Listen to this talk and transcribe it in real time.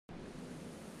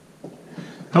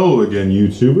Hello again,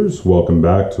 YouTubers. Welcome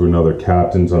back to another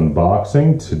Captain's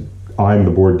Unboxing. I'm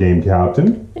the board game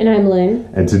Captain. And I'm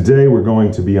Lynn. And today we're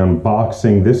going to be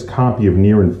unboxing this copy of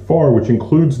Near and Far, which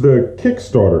includes the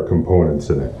Kickstarter components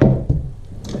in it.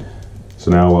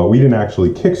 So now, we didn't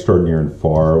actually kickstart Near and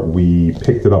Far. We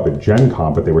picked it up at Gen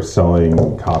Con, but they were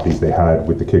selling copies they had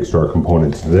with the Kickstarter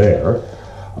components there.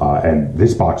 And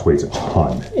this box weighs a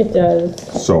ton. It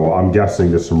does. So I'm guessing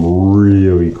there's some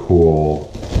really cool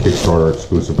Kickstarter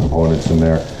exclusive components in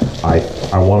there.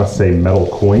 I want to say metal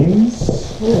coins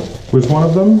was one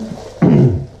of them.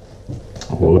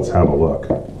 Well, let's have a look.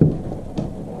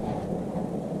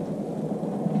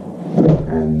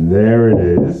 And there it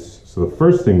is. So the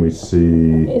first thing we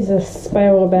see is a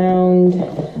spiral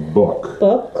bound book.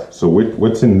 So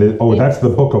what's in this? Oh, that's the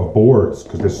book of boards,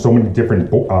 because there's so many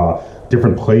different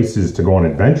places to go on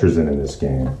adventures in this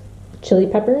game. Chili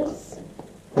peppers.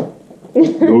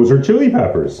 Those are chili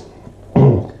peppers.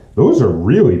 Those are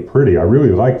really pretty. I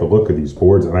really like the look of these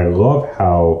boards, and I love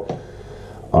how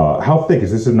thick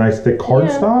is this? A nice thick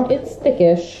cardstock? Yeah, it's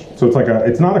thickish. So it's like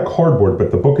it's not a cardboard,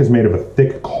 but the book is made of a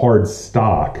thick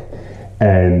cardstock.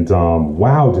 And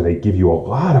wow, do they give you a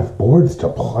lot of boards to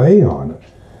play on?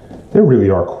 There really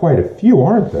are quite a few,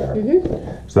 aren't there?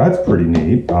 Mm-hmm. So that's pretty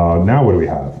neat. Now what do we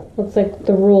have? Looks like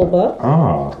the rule book.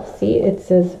 Ah. See, it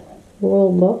says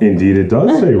rule book. Indeed, it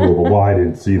does say rule book. Well, I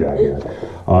didn't see that yet.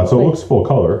 So it looks full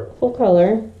color. Full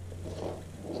color.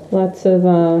 Lots of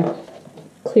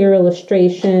clear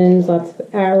illustrations, lots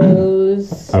of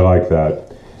arrows. I like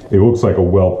that. It looks like a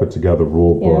well put together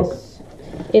rule book. Yes.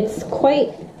 It's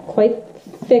quite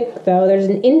thick though. There's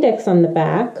an index on the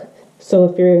back. So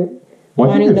if you're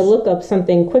wanting to look up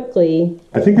something quickly.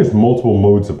 I think there's multiple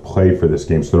modes of play for this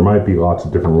game, so there might be lots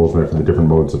of different rules in there for the different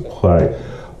modes of play.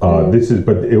 But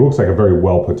it looks like a very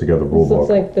well put together rule book.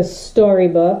 Looks like the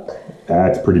storybook.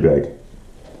 That's pretty big.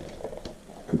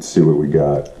 Let's see what we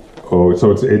got. Oh,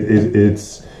 so is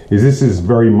it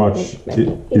very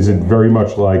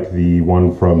much like the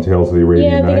one from Tales of the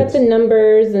Arabian Nights? Yeah, they got the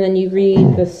numbers, and then you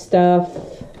read the stuff.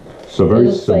 So very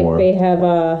it looks similar. Like they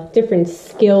have different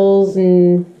skills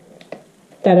and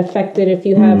that affect it if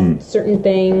you have certain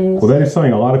things. Well, that is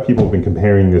something a lot of people have been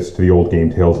comparing this to the old game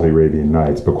Tales of the Arabian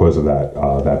Nights because of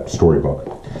that storybook.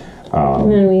 And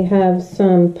then we have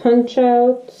some punch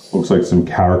outs. Looks like some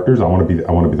characters. I want to be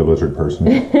the lizard person.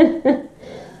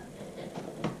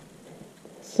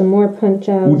 Some more punch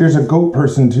outs. Ooh, there's a goat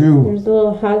person too. There's a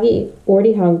little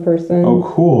warty hog person. Oh,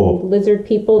 cool. Lizard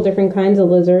people, different kinds of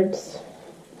lizards.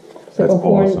 It's like That's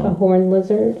a horned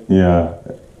lizard. Yeah,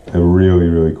 really,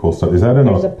 really cool stuff. Is that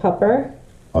There's a pupper.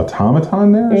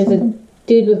 Automaton there? There's a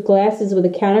dude with glasses with a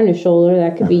cat on his shoulder.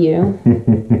 That could be you.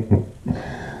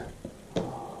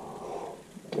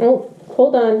 Oh,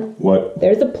 hold on. What?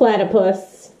 There's a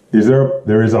platypus.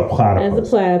 There is a platypus. There's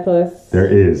a platypus. There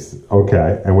is.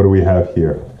 Okay. And what do we have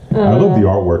here? I love the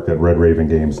artwork that Red Raven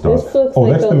Games does. This looks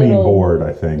like that's the main board,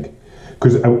 I think.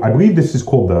 Because I believe this is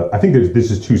called I think this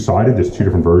is two-sided. There's two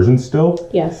different versions still.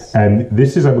 Yes. And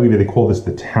this is, I believe they call this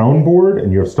the town board,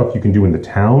 and you have stuff you can do in the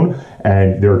town.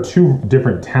 And there are two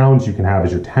different towns you can have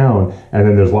as your town, and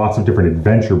then there's lots of different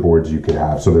adventure boards you could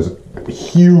have. So there's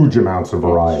huge amounts of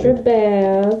variety. Extra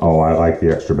bag. Oh, I like the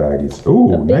extra baggies.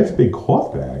 Ooh, nice big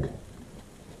cloth bag.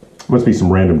 Must be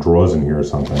some random draws in here or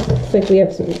something. Looks like we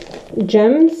have some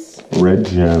gems. Red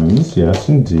gems, yes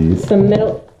indeed. Some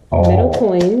metal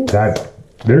coins.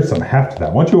 There's some heft to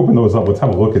that. Why don't you open those up? Let's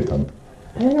have a look at them.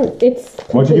 I don't. It's.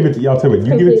 Why don't you give it to? I'll tell you what.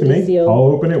 You give it to me. Sealed.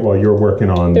 I'll open it while you're working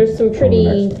on. There's some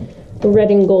pretty red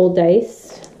and gold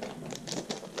dice.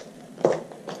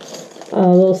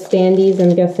 Little standees,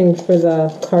 I'm guessing, for the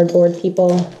cardboard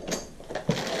people.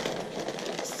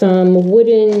 Some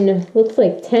wooden, looks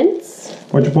like tents.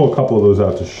 Why don't you pull a couple of those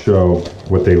out to show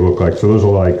what they look like? So those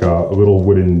are like little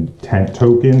wooden tent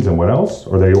tokens, and what else?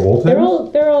 Are they all tents?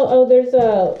 They're all. Oh, there's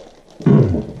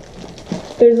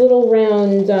there's little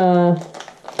round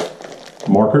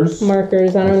markers.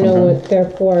 I don't know what they're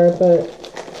for, but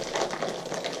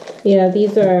yeah,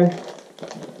 these are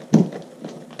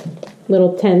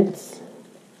little tents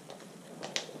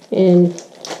in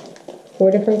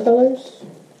 4 different colors.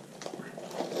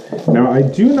 Now, I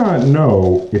do not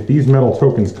know if these metal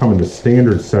tokens come in the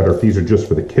standard set or if these are just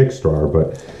for the Kickstarter,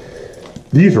 but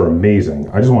these are amazing.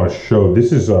 I just want to show,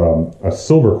 this is a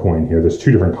silver coin here. There's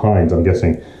 2 different kinds. I'm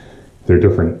guessing they're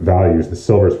different values. The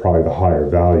silver is probably the higher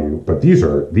value, but these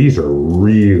are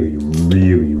really,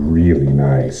 really, really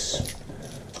nice.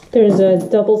 There's a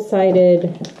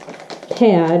double-sided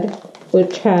pad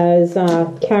which has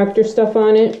character stuff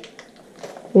on it.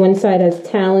 One side has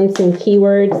talents and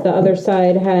keywords. The other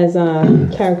side has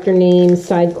character names,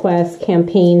 side quests,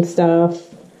 campaign stuff.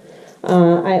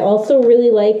 I also really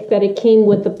like that it came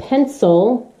with a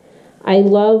pencil. I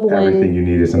love when everything you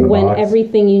need is in the box.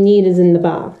 Everything you need is in the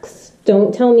box.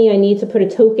 Don't tell me I need to put a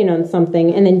token on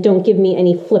something and then don't give me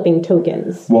any flipping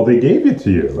tokens. Well, they gave it to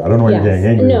you. I don't know why you're getting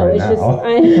angry right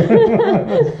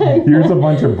now. Here's a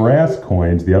bunch of brass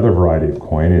coins, the other variety of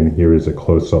coin, and here is a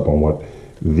close-up on what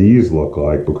these look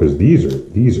like, because these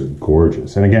are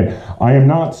gorgeous. And again, I am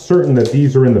not certain that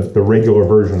these are in the regular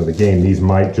version of the game. These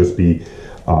might just be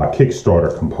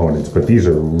Kickstarter components, but these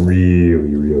are really,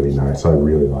 really nice. I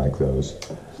really like those.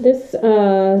 These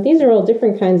are all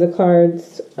different kinds of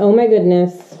cards. Oh my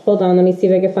goodness. Hold on, let me see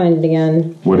if I can find it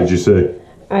again. What did you say?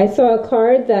 I saw a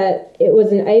card that it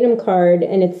was an item card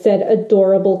and it said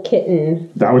adorable kitten.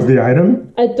 That was the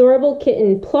item? Adorable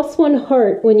kitten, +1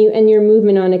 heart when you end your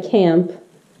movement on a camp.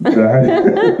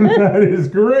 That is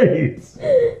great.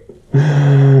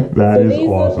 That is these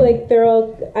awesome. look like they're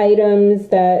all items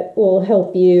that will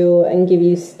help you and give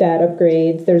you stat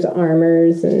upgrades. There's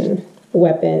armors and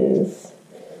weapons.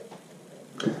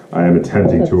 I am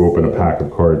attempting to open a pack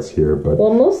of cards here, but...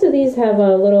 Well, most of these have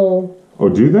a little... Oh,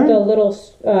 do they? The little,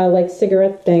 like,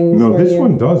 cigarette things. No, this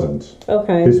one doesn't.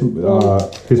 Okay.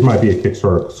 This might be a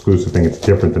Kickstarter exclusive thing. It's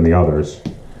different than the others.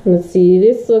 Let's see.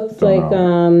 This looks like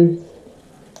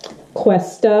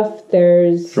quest stuff.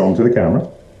 There's... Show them to the camera.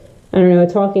 I don't know, a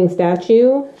talking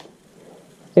statue.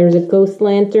 There's a ghost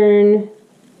lantern.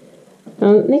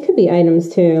 They could be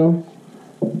items, too.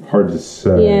 Hard to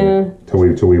say till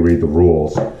we read the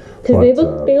rules.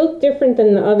 Because they look different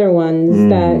than the other ones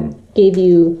that gave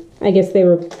you, I guess they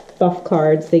were buff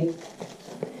cards.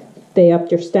 They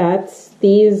upped your stats.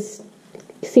 These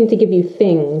seem to give you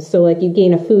things. So like you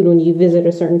gain a food when you visit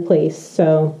a certain place.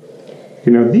 So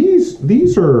you know,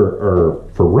 these are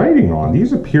for writing on.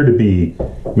 These appear to be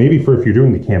maybe for if you're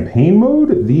doing the campaign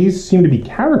mode. These seem to be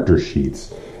character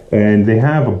sheets. And they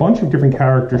have a bunch of different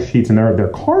character sheets, and they're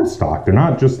card stock. They're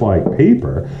not just like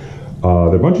paper. There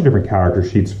are a bunch of different character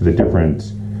sheets for the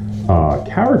different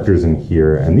characters in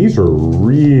here, and these are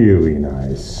really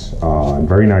nice and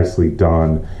very nicely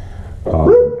done.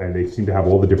 And they seem to have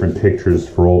all the different pictures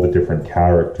for all the different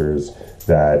characters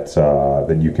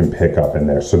that you can pick up in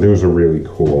there. So those are really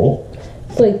cool.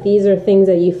 So like these are things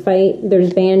that you fight.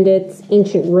 There's bandits,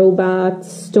 ancient robots,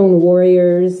 stone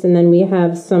warriors, and then we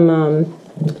have some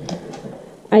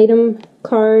item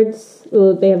cards.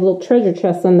 They have little treasure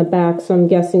chests on the back, so I'm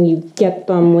guessing you get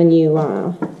them when you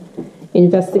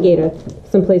investigate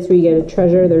someplace where you get a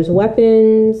treasure. There's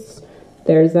weapons.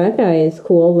 There's that guy is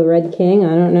cool, the Red King.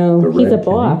 I don't know. He's a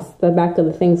boss. The back of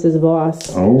the thing says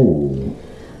boss. Oh.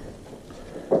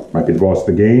 Might be the boss of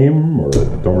the game, or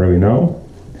don't really know.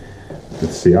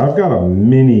 Let's see. I've got a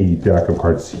mini deck of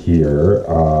cards here.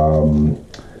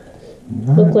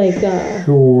 Look like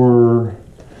sure.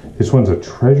 This one's a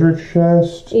treasure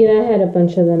chest. Yeah, I had a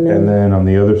bunch of them. And then on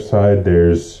the other side,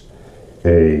 there's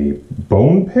a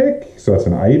bone pick. So that's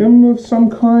an item of some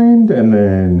kind. And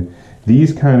then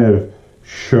these kind of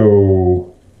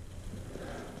show,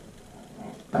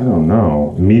 I don't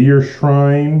know, meteor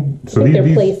shrine. So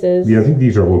these places. Yeah, I think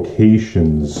these are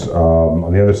locations.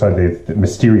 On the other side, they have the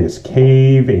mysterious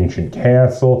cave, ancient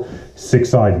castle,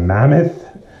 six-eyed mammoth,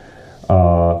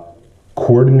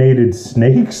 coordinated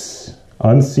snakes,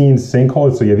 unseen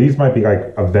sinkholes. So yeah, these might be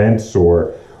like events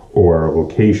or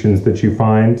locations that you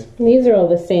find. These are all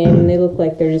the same. They look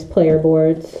like they're just player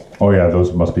boards. Oh yeah,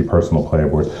 those must be personal player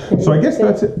boards. So I guess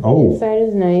that's it. Oh, inside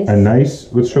is nice. A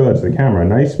nice, let's show that to the camera. A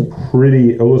nice,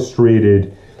 pretty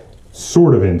illustrated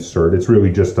sort of insert. It's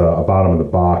really just a bottom of the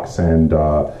box and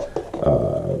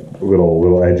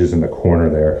little edges in the corner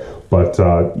there. But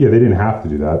yeah, they didn't have to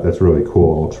do that. That's really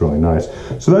cool. It looks really nice.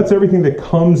 So that's everything that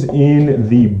comes in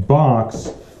the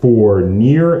box for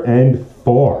Near and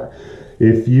Far.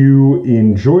 If you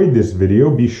enjoyed this video,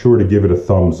 be sure to give it a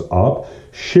thumbs up,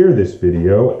 share this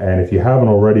video, and if you haven't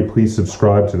already, please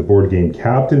subscribe to the board game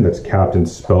Kaptain. That's Kaptain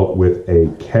spelt with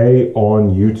a K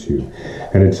on YouTube.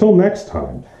 And until next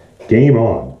time, game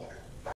on.